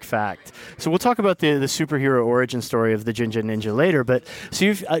scientific fact. So we'll talk about the superhero origin story of the Jinja Ninja later, but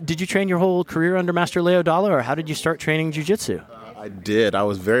so did you train your whole career under Master Leo Dalla, or how did you start training jiu-jitsu? I did. I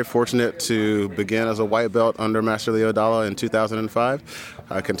was very fortunate to begin as a white belt under Master Leo Dalla in 2005.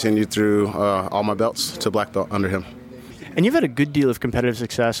 I continued through all my belts to black belt under him. And you've had a good deal of competitive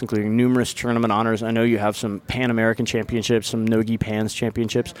success, including numerous tournament honors. I know you have some Pan-American championships, some Nogi Pans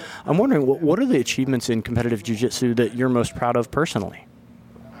championships. I'm wondering, what are the achievements in competitive jiu-jitsu that you're most proud of personally?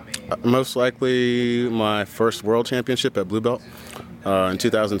 Most likely my first world championship at blue belt in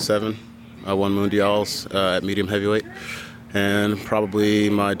 2007. I won mundials at medium heavyweight. And probably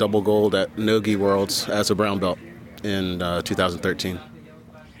my double gold at Nogi Worlds as a brown belt in 2013.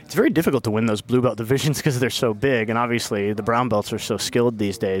 It's very difficult to win those blue belt divisions because they're so big, and obviously the brown belts are so skilled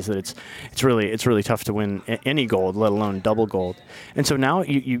these days that it's really tough to win any gold, let alone double gold. And so now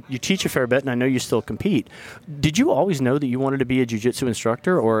you teach a fair bit, and I know you still compete. Did you always know that you wanted to be a jiu-jitsu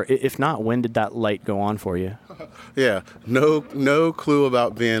instructor, or if not, when did that light go on for you? Yeah, no clue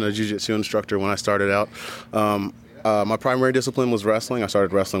about being a jiu-jitsu instructor when I started out. My primary discipline was wrestling. I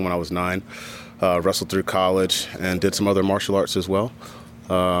started wrestling when I was 9, wrestled through college, and did some other martial arts as well.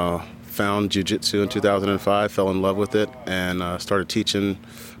 Found jiu-jitsu in 2005, fell in love with it, and started teaching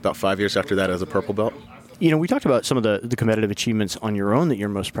about 5 years after that as a purple belt. You know, we talked about some of the competitive achievements on your own that you're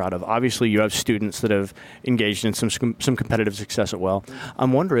most proud of. Obviously, you have students that have engaged in some competitive success as well.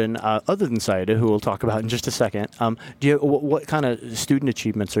 I'm wondering, other than Saida, who we'll talk about in just a second, what kind of student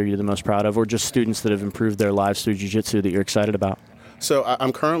achievements are you the most proud of, or just students that have improved their lives through jiu-jitsu that you're excited about? So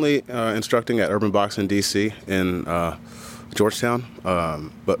I'm currently instructing at Urban Boxing DC in Georgetown,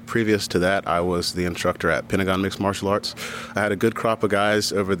 but previous to that, I was the instructor at Pentagon Mixed Martial Arts. I had a good crop of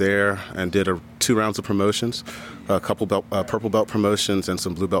guys over there and did 2 rounds of promotions, a couple purple belt promotions and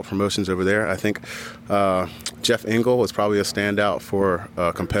some blue belt promotions over there. I think Jeff Engel was probably a standout for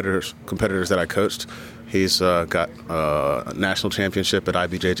competitors that I coached. He's got a national championship at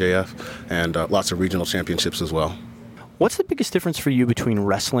IBJJF and lots of regional championships as well. What's the biggest difference for you between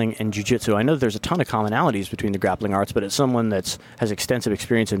wrestling and jiu-jitsu? I know there's a ton of commonalities between the grappling arts, but as someone that has extensive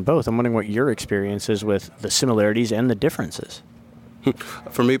experience in both, I'm wondering what your experience is with the similarities and the differences.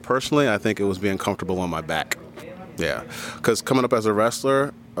 For me personally, I think it was being comfortable on my back. Yeah, because coming up as a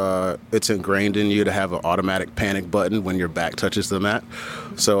wrestler, it's ingrained in you to have an automatic panic button when your back touches the mat.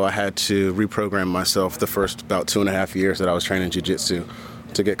 So I had to reprogram myself the first about 2.5 years that I was training jiu-jitsu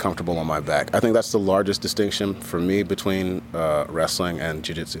to get comfortable on my back. I think that's the largest distinction for me between wrestling and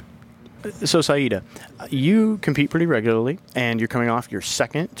jiu-jitsu. So, Saida, you compete pretty regularly, and you're coming off your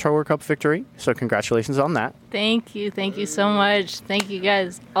second Toro Cup victory, so congratulations on that. Thank you so much. Thank you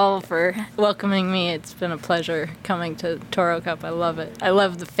guys all for welcoming me. It's been a pleasure coming to Toro Cup. I love it. I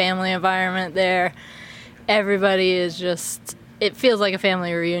love the family environment there. Everybody is just, it feels like a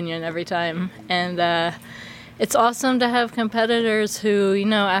family reunion every time, and it's awesome to have competitors who,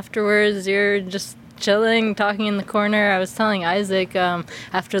 afterwards you're just chilling, talking in the corner. I was telling Isaac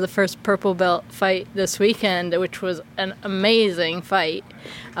after the first purple belt fight this weekend, which was an amazing fight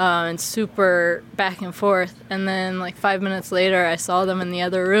and super back and forth. And then 5 minutes later, I saw them in the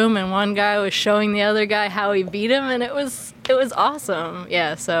other room, and one guy was showing the other guy how he beat him, and it was awesome.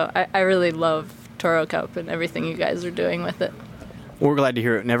 Yeah, so I really love Toro Cup and everything you guys are doing with it. We're glad to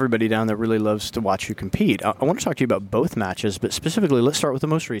hear it, and everybody down there really loves to watch you compete. I want to talk to you about both matches, but specifically, let's start with the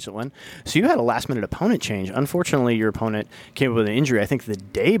most recent one. So you had a last-minute opponent change. Unfortunately, your opponent came up with an injury, I think, the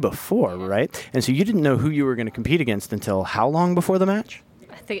day before, right? And so you didn't know who you were going to compete against until how long before the match?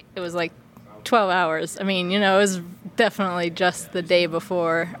 I think it was like 12 hours. I mean, it was definitely just the day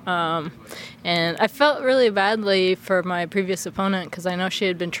before. And I felt really badly for my previous opponent because I know she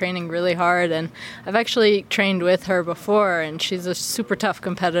had been training really hard. And I've actually trained with her before, and she's a super tough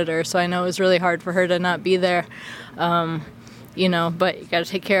competitor. So I know it was really hard for her to not be there. But you got to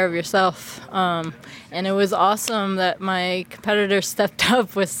take care of yourself. And it was awesome that my competitor stepped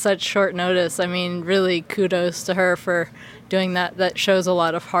up with such short notice. I mean, really kudos to her for doing that. That shows a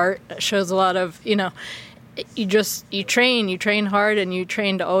lot of heart. It shows a lot of, you train hard, and you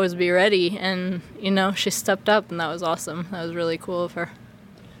train to always be ready. And, she stepped up, and that was awesome. That was really cool of her.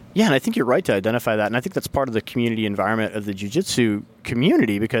 Yeah, and I think you're right to identify that, and I think that's part of the community environment of the jiu-jitsu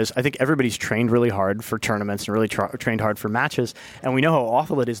community, because I think everybody's trained really hard for tournaments and really trained hard for matches, and we know how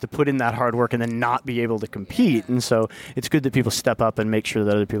awful it is to put in that hard work and then not be able to compete, and so it's good that people step up and make sure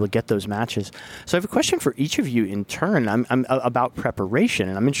that other people get those matches. So I have a question for each of you in turn. I'm about preparation,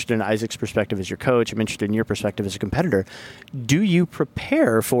 and I'm interested in Isaac's perspective as your coach. I'm interested in your perspective as a competitor. Do you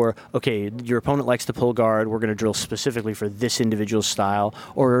prepare for, okay, your opponent likes to pull guard, we're going to drill specifically for this individual style,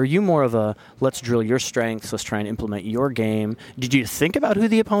 or are you more of a, let's drill your strengths, let's try and implement your game? Did you think about who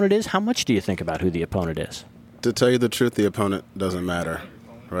the opponent is? How much do you think about who the opponent is? To tell you the truth, the opponent doesn't matter,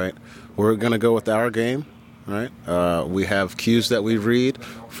 right? We're going to go with our game, right? We have cues that we read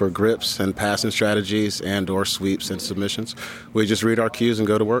for grips and passing strategies and or sweeps and submissions. We just read our cues and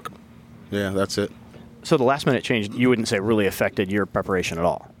go to work. Yeah, that's it. So the last minute change, you wouldn't say really affected your preparation at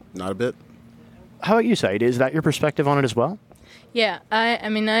all? Not a bit. How about you, Said? Is that your perspective on it as well? Yeah,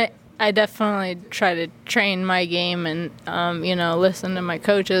 I definitely try to train my game and, listen to my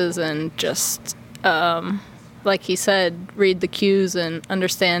coaches and just, like he said, read the cues and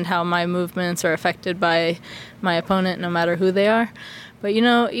understand how my movements are affected by my opponent, no matter who they are. But,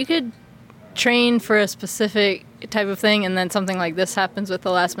 you could train for a specific type of thing, and then something like this happens with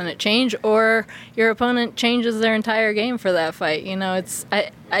the last minute change, or your opponent changes their entire game for that fight.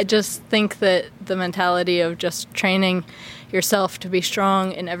 I just think that the mentality of just training yourself to be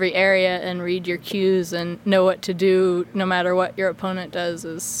strong in every area and read your cues and know what to do no matter what your opponent does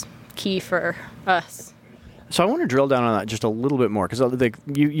is key for us. So I want to drill down on that just a little bit more, because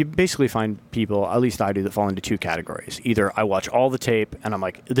you basically find people, at least I do, that fall into two categories. Either I watch all the tape and I'm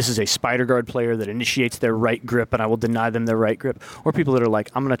like, this is a spider guard player that initiates their right grip and I will deny them their right grip, or people that are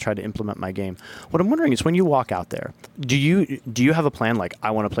like, I'm going to try to implement my game. What I'm wondering is, when you walk out there, do you have a plan like,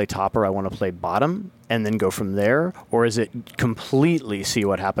 I want to play top or I want to play bottom and then go from there? Or is it completely see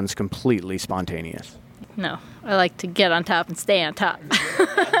what happens, completely spontaneous? No, I like to get on top and stay on top.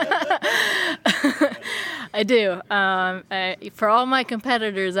 I do. For all my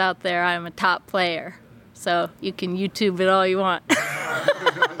competitors out there, I'm a top player. So you can YouTube it all you want.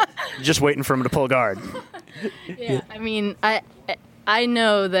 Just waiting for him to pull guard. Yeah, I mean, I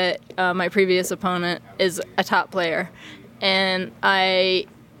know that my previous opponent is a top player. And I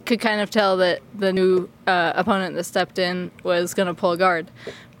could kind of tell that the new opponent that stepped in was going to pull guard.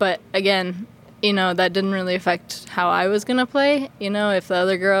 But again, that didn't really affect how I was going to play. If the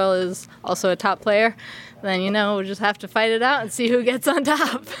other girl is also a top player, then, we'll just have to fight it out and see who gets on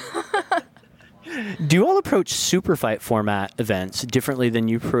top. Do you all approach super fight format events differently than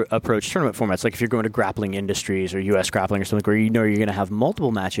you approach tournament formats? Like if you're going to Grappling Industries or US Grappling or something where you're going to have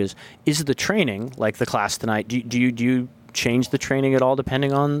multiple matches, is the training, like the class tonight, do you change the training at all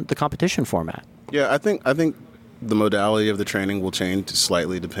depending on the competition format? Yeah, I think the modality of the training will change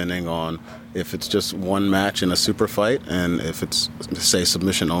slightly depending on if it's just one match in a super fight, and if it's, say,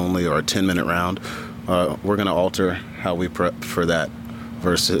 submission only or a 10-minute round, we're going to alter how we prep for that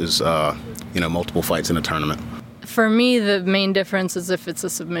versus, multiple fights in a tournament. For me, the main difference is if it's a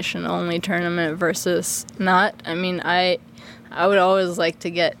submission-only tournament versus not. I mean, I would always like to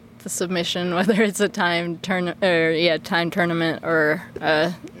get the submission, whether it's a timed tournament or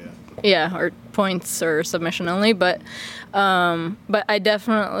or points or submission only, but I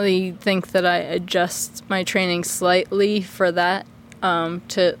definitely think that I adjust my training slightly for that,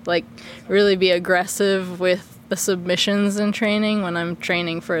 to really be aggressive with the submissions in training when I'm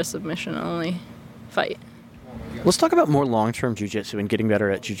training for a submission only fight. Let's talk about more long-term jiu-jitsu and getting better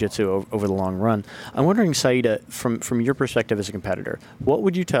at jiu-jitsu over the long run. I'm wondering, Saida, from your perspective as a competitor, what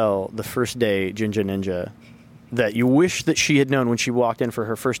would you tell the first day Jinja Ninja that you wish that she had known when she walked in for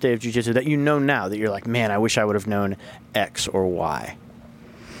her first day of jiu-jitsu, that you know now, that you're like, man, I wish I would have known X or Y?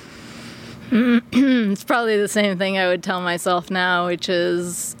 It's probably the same thing I would tell myself now, which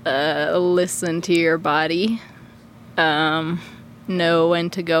is listen to your body, know when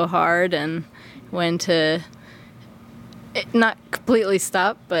to go hard and when to not completely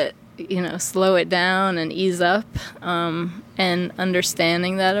stop, but slow it down and ease up, and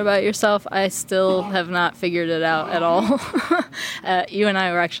understanding that about yourself. I still have not figured it out at all. You and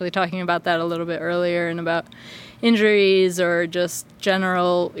I were actually talking about that a little bit earlier, and about injuries or just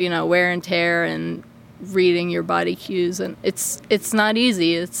general, wear and tear and reading your body cues. And it's not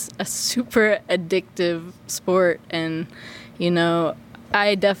easy. It's a super addictive sport. And,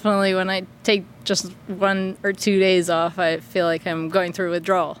 I definitely, when I take just 1 or 2 days off, I feel like I'm going through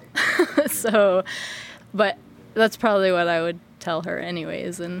withdrawal. So, but that's probably what I would tell her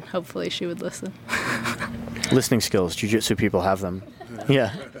anyways, and hopefully she would listen. Listening skills, jiu-jitsu people have them.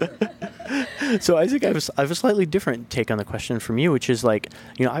 Yeah. So Isaac, I have a slightly different take on the question from you, which is like,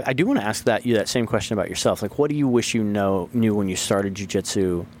 I do want to ask that same question about yourself. Like, what do you wish you knew when you started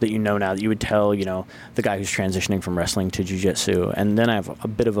jiu-jitsu that you know now that you would tell, the guy who's transitioning from wrestling to jiu-jitsu? And then I have a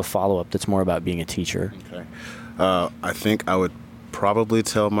bit of a follow-up that's more about being a teacher. Okay. I think I would probably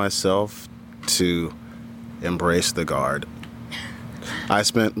tell myself to embrace the guard. I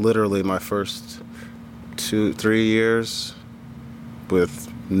spent literally my first 2-3 years with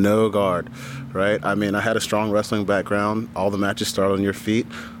no guard, right? I mean, I had a strong wrestling background. All the matches start on your feet.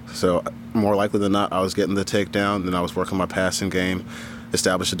 So more likely than not, I was getting the takedown, then I was working my passing game,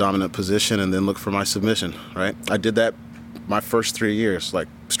 establish a dominant position, and then look for my submission, right? I did that my first 3 years, like,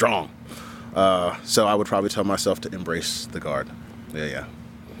 strong. So I would probably tell myself to embrace the guard. Yeah.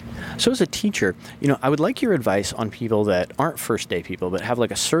 So as a teacher, I would like your advice on people that aren't first day people, but have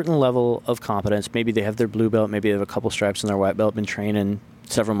like a certain level of competence. Maybe they have their blue belt, maybe they have a couple stripes in their white belt, been training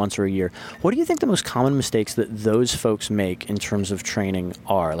several months or a year. What do you think the most common mistakes that those folks make in terms of training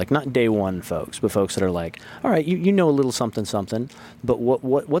are? Like, not day one folks, but folks that are like, all right, you know a little something, but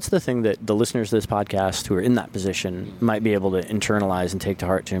what's the thing that the listeners to this podcast who are in that position might be able to internalize and take to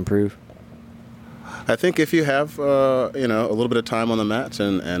heart to improve? I think if you have, a little bit of time on the mats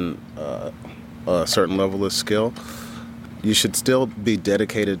and a certain level of skill, you should still be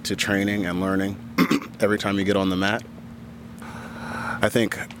dedicated to training and learning every time you get on the mat. I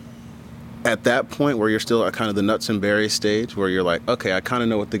think at that point where you're still at kind of the nuts and berries stage, where you're like, okay, I kind of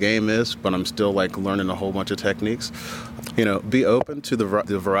know what the game is, but I'm still like learning a whole bunch of techniques. Be open to the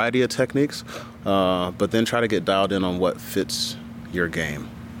variety of techniques, but then try to get dialed in on what fits your game,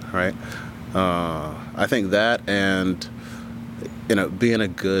 right? I think that and, being a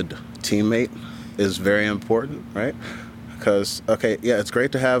good teammate is very important, right? Because, it's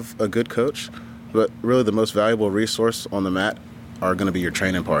great to have a good coach, but really the most valuable resource on the mat are going to be your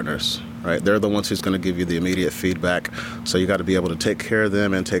training partners, right? They're the ones who's going to give you the immediate feedback. So you got to be able to take care of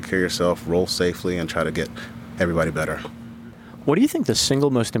them and take care of yourself, roll safely, and try to get everybody better. What do you think the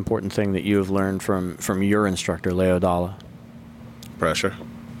single most important thing that you have learned from your instructor, Leo Dalla? Pressure.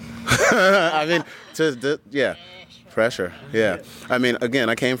 Pressure, yeah. I mean, again,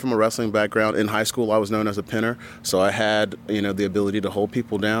 I came from a wrestling background. In high school, I was known as a pinner, so I had, the ability to hold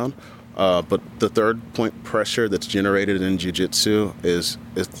people down. But the third point pressure that's generated in jiu-jitsu is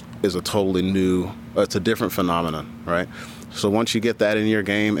a totally new, it's a different phenomenon, right? So once you get that in your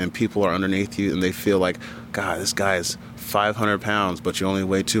game and people are underneath you and they feel like, God, this guy is 500 pounds, but you only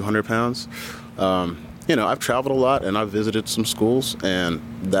weigh 200 pounds. I've traveled a lot and I've visited some schools, and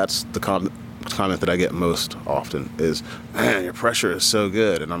that's the comment that I get most often is, man, your pressure is so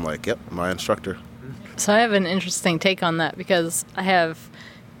good. And I'm like, yep, my instructor. So I have an interesting take on that because I have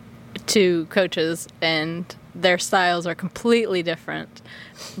 2 coaches and their styles are completely different.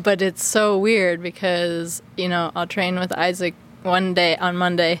 But it's so weird because, I'll train with Isaac one day on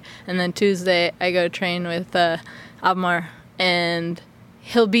Monday, and then Tuesday I go train with Abmar, and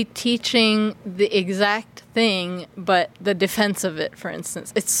he'll be teaching the exact thing, but the defense of it, for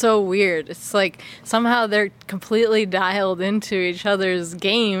instance. It's so weird. It's like somehow they're completely dialed into each other's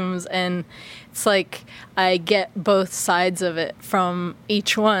games, and it's like I get both sides of it from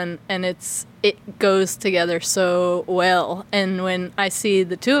each one, and it goes together so well. And when I see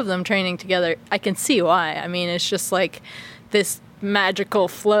the 2 of them training together, I can see why. I mean, it's just like this magical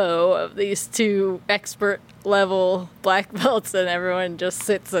flow of these 2 expert level black belts, and everyone just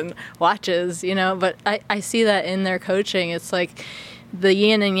sits and watches, but I see that in their coaching. It's like the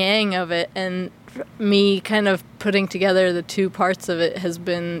yin and yang of it, and me kind of putting together the 2 parts of it has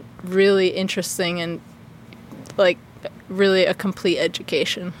been really interesting and like really a complete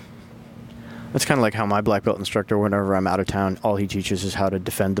education. That's kind of like how my black belt instructor, whenever I'm out of town, all he teaches is how to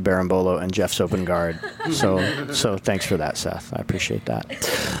defend the Berimbolo and Jeff's open guard. So thanks for that, Seth. I appreciate that.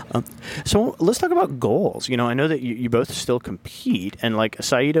 So let's talk about goals. I know that you both still compete, and like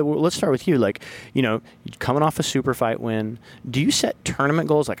Saida, let's start with you. Like, coming off a super fight win, do you set tournament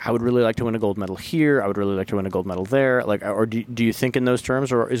goals? Like, I would really like to win a gold medal here. I would really like to win a gold medal there. Like, or do you think in those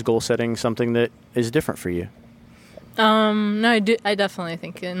terms, or is goal setting something that is different for you? No, I definitely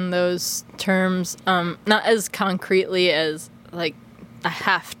think in those terms, not as concretely as like I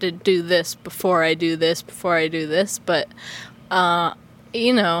have to do this before I do this, but I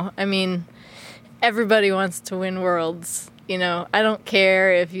mean, everybody wants to win worlds. I don't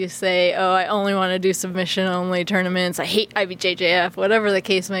care if you say, oh, I only want to do submission-only tournaments, I hate IBJJF, whatever the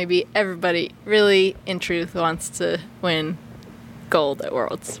case may be. Everybody really, in truth, wants to win gold at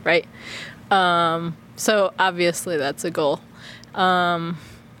Worlds, right? So obviously that's a goal, and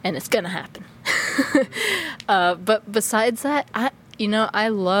it's gonna happen. But besides that, I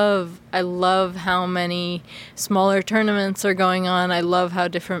love how many smaller tournaments are going on. I love how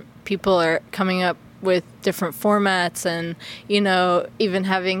different people are coming up with different formats, and even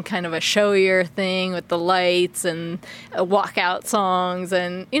having kind of a showier thing with the lights and walkout songs,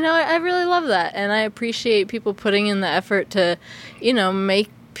 and I really love that, and I appreciate people putting in the effort to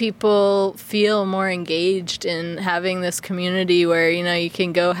make people feel more engaged in having this community where you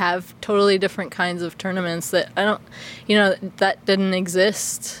can go have totally different kinds of tournaments that that didn't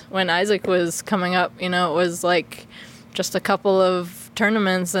exist when Isaac was coming up. It was like just a couple of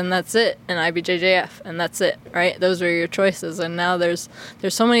tournaments and that's it, and IBJJF and that's it, right? Those were your choices, and now there's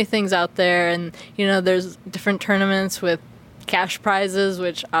so many things out there, and there's different tournaments with cash prizes,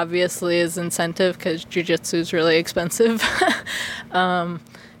 which obviously is incentive because jiu-jitsu is really expensive.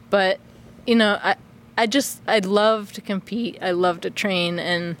 But I love to compete. I love to train,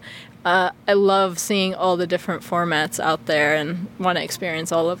 and I love seeing all the different formats out there and want to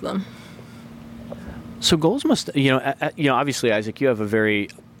experience all of them. So goals must, obviously, Isaac, you have a very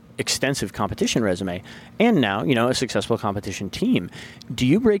extensive competition resume, and now, a successful competition team. Do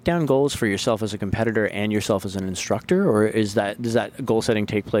you break down goals for yourself as a competitor and yourself as an instructor, or does that goal setting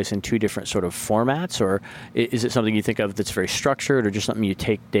take place in two different sort of formats, or is it something you think of that's very structured, or just something you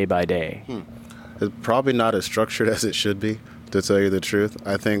take day by day? It's probably not as structured as it should be, to tell you the truth.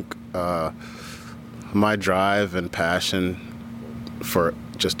 I think my drive and passion for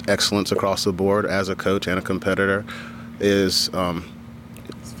just excellence across the board as a coach and a competitor is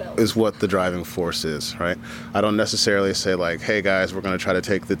what the driving force is, right? I don't necessarily say like, hey guys, we're going to try to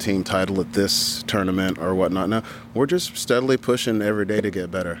take the team title at this tournament or whatnot. No, we're just steadily pushing every day to get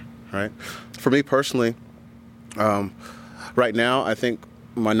better, right? For me personally, right now, I think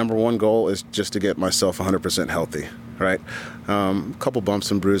my number one goal is just to get myself 100% healthy, right? A couple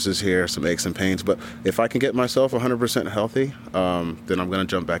bumps and bruises here, some aches and pains, but if I can get myself 100% healthy, then I'm going to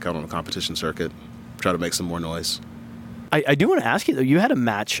jump back out on the competition circuit, try to make some more noise. I do want to ask you, though, you had a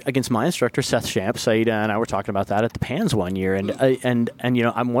match against my instructor, Seth Champ. Saida and I were talking about that at the Pans one year, and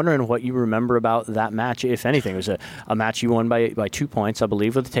I'm wondering what you remember about that match, if anything. It was a match you won by 2 points, I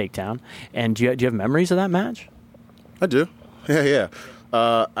believe, with a takedown. And do you have memories of that match? I do. Yeah.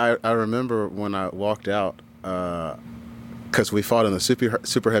 I remember when I walked out, because we fought in the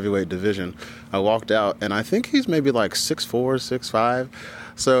super heavyweight division. I walked out, and I think he's maybe like 6'4", 6'5".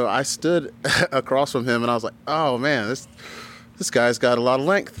 So I stood across from him, and I was like, "Oh man, this guy's got a lot of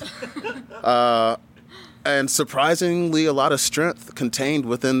length," and surprisingly, a lot of strength contained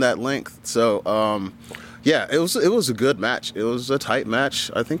within that length. So, yeah, it was a good match. It was a tight match.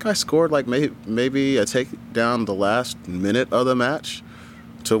 I think I scored like maybe a takedown the last minute of the match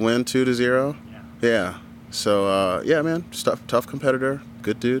to win 2-0. Yeah. So yeah, man, tough competitor,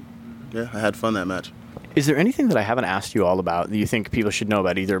 good dude. Yeah, I had fun that match. Is there anything that I haven't asked you all about that you think people should know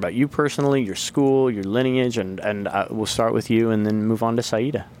about, either about you personally, your school, your lineage, and we'll start with you and then move on to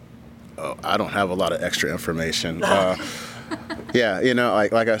Saida? Oh, I don't have a lot of extra information. Yeah,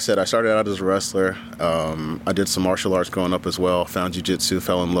 like I said, I started out as a wrestler. I did some martial arts growing up as well, found jiu-jitsu,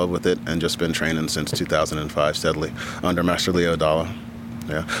 fell in love with it, and just been training since 2005 steadily under Master Leo Dalla.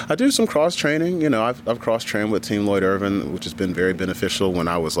 Yeah, I do some cross-training. I've cross-trained with Team Lloyd Irvin, which has been very beneficial when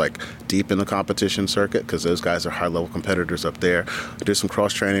I was, like, deep in the competition circuit, because those guys are high-level competitors up there. I do some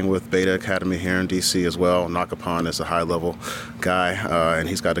cross-training with Beta Academy here in D.C. as well. Nakapan is a high-level guy, and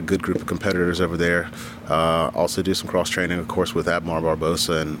he's got a good group of competitors over there. Also do some cross-training, of course, with Abmar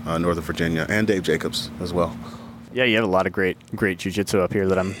Barbosa in Northern Virginia, and Dave Jacobs as well. Yeah, you have a lot of great jiu-jitsu up here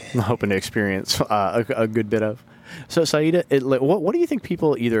that I'm hoping to experience a good bit of. So, Saida, what do you think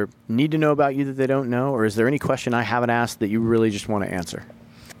people either need to know about you that they don't know, or is there any question I haven't asked that you really just want to answer?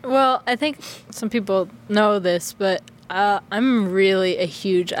 Well, I think some people know this, but I'm really a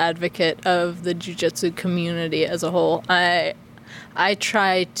huge advocate of the jiu-jitsu community as a whole. I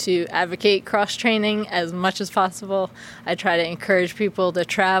try to advocate cross-training as much as possible. I try to encourage people to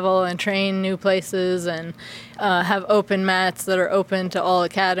travel and train new places and have open mats that are open to all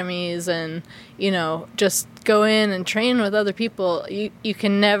academies and, just go in and train with other people. You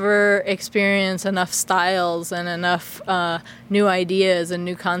can never experience enough styles and enough new ideas and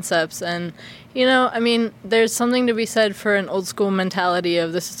new concepts. And, there's something to be said for an old school mentality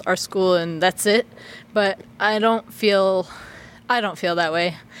of this is our school and that's it. But I don't feel that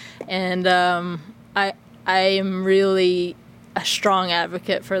way, and I am really a strong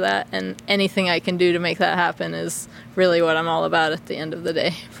advocate for that, and anything I can do to make that happen is really what I'm all about at the end of the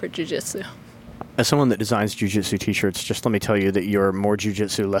day for jiu-jitsu. As someone that designs jiu-jitsu t-shirts, just let me tell you that your more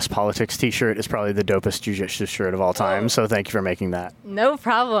jiu-jitsu, less politics t-shirt is probably the dopest jiu-jitsu shirt of all time, so thank you for making that. No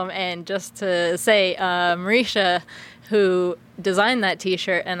problem, and just to say, Marisha, who designed that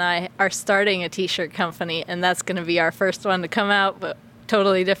t-shirt, and I are starting a t-shirt company, and that's going to be our first one to come out, but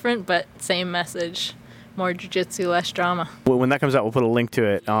totally different, but same message. More jiu-jitsu, less drama. Well, when that comes out, we'll put a link to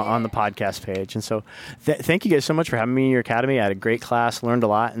it on the podcast page. And so thank you guys so much for having me in your academy. I had a great class, learned a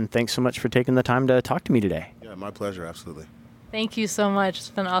lot, and thanks so much for taking the time to talk to me today. Yeah, my pleasure, absolutely. Thank you so much. It's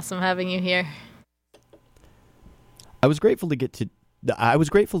been awesome having you here. I was grateful to get the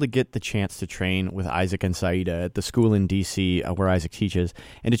chance to train with Isaac and Saida at the school in D.C. Where Isaac teaches,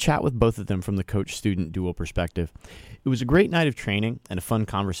 and to chat with both of them from the coach-student dual perspective. It was a great night of training and a fun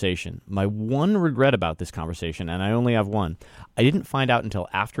conversation. My one regret about this conversation, and I only have one, I didn't find out until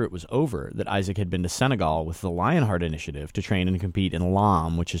after it was over that Isaac had been to Senegal with the Lionheart Initiative to train and compete in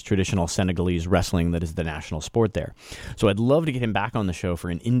Lam, which is traditional Senegalese wrestling that is the national sport there. So I'd love to get him back on the show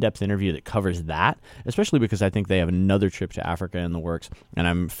for an in-depth interview that covers that, especially because I think they have another trip to Africa in the works, and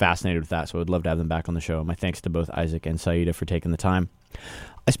I'm fascinated with that, so I'd love to have them back on the show. My thanks to both Isaac and Saida for taking the time.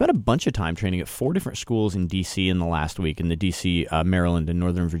 I spent a bunch of time training at 4 different schools in D.C. in the last week, in the D.C., Maryland, and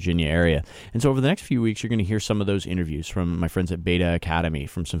Northern Virginia area. And so over the next few weeks, you're going to hear some of those interviews from my friends at Beta Academy,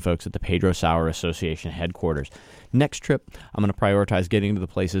 from some folks at the Pedro Sauer Association headquarters. Next trip, I'm going to prioritize getting to the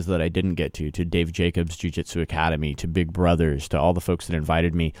places that I didn't get to Dave Jacobs Jiu-Jitsu Academy, to Big Brothers, to all the folks that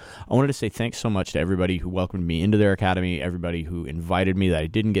invited me. I wanted to say thanks so much to everybody who welcomed me into their academy, everybody who invited me that I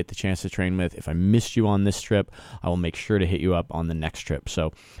didn't get the chance to train with. If I missed you on this trip, I will make sure to hit you up on the next trip.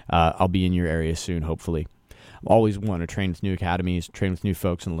 So I'll be in your area soon, hopefully. I always want to train with new academies, train with new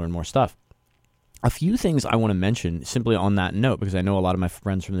folks, and learn more stuff. A few things I want to mention simply on that note, because I know a lot of my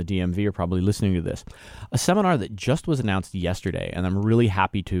friends from the DMV are probably listening to this. A seminar that just was announced yesterday, and I'm really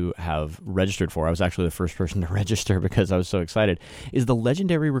happy to have registered for. I was actually the first person to register because I was so excited, is the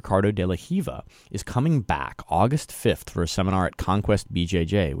legendary Ricardo De La Hiva is coming back August 5th for a seminar at Conquest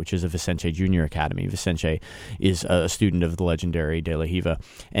BJJ, which is a Vicente Junior Academy. Vicente is a student of the legendary De La Hiva.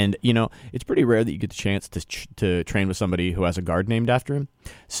 And, it's pretty rare that you get the chance to train with somebody who has a guard named after him.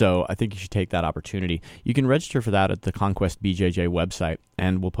 So I think you should take that opportunity. You can register for that at the Conquest BJJ website,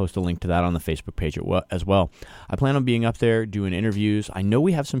 and we'll post a link to that on the Facebook page as well. I plan on being up there doing interviews. I know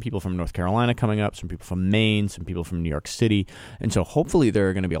we have some people from North Carolina coming up, some people from Maine, some people from New York City, and so hopefully there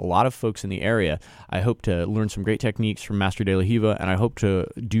are going to be a lot of folks in the area. I hope to learn some great techniques from Master De La Hiva, and I hope to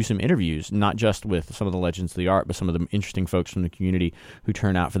do some interviews, not just with some of the legends of the art, but some of the interesting folks from the community who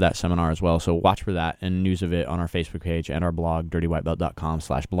turn out for that seminar as well. So watch for that and news of it on our Facebook page and our blog,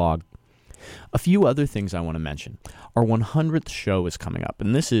 dirtywhitebelt.com/blog. A few other things I want to mention. Our 100th show is coming up,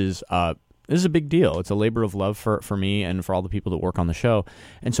 and this is a big deal. It's a labor of love for me and for all the people that work on the show.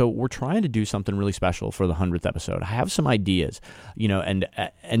 And so we're trying to do something really special for the 100th episode. I have some ideas,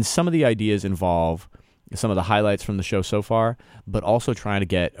 and some of the ideas involve some of the highlights from the show so far, but also trying to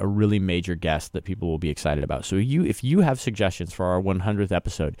get a really major guest that people will be excited about. So if you have suggestions for our 100th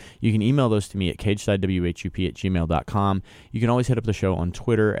episode, you can email those to me at cagesidewhup@gmail.com. You can always hit up the show on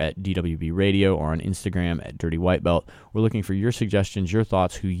Twitter at DWB Radio or on Instagram at Dirty White Belt. We're looking for your suggestions, your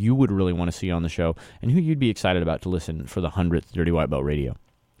thoughts, who you would really want to see on the show, and who you'd be excited about to listen for the 100th Dirty White Belt Radio.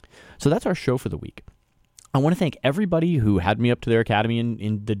 So that's our show for the week. I want to thank everybody who had me up to their academy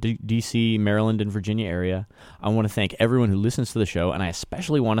in the D.C., Maryland, and Virginia area. I want to thank everyone who listens to the show, and I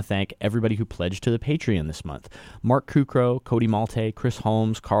especially want to thank everybody who pledged to the Patreon this month. Mark Kukrow, Cody Malte, Chris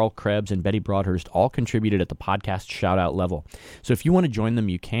Holmes, Carl Krebs, and Betty Broadhurst all contributed at the podcast shout-out level. So if you want to join them,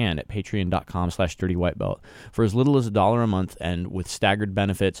 you can at patreon.com/dirtywhitebelt. For as little as $1 a month, and with staggered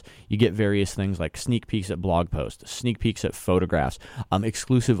benefits, you get various things like sneak peeks at blog posts, sneak peeks at photographs,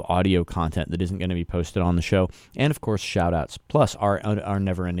 exclusive audio content that isn't going to be posted on the the show, and of course shout-outs, plus our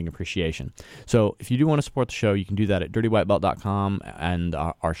never-ending appreciation. So if you do want to support the show, you can do that at dirtywhitebelt.com and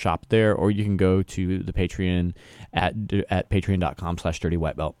our shop there, or you can go to the Patreon at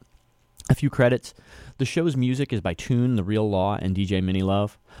patreon.com/dirtywhitebelt. A few credits. The show's music is by Toon, The Real Law, and DJ Mini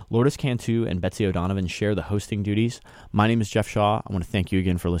Love. Lourdes Cantu and Betsy O'Donovan share the hosting duties. My name is Jeff Shaw. I want to thank you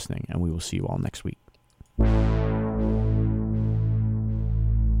again for listening, and we will see you all next week.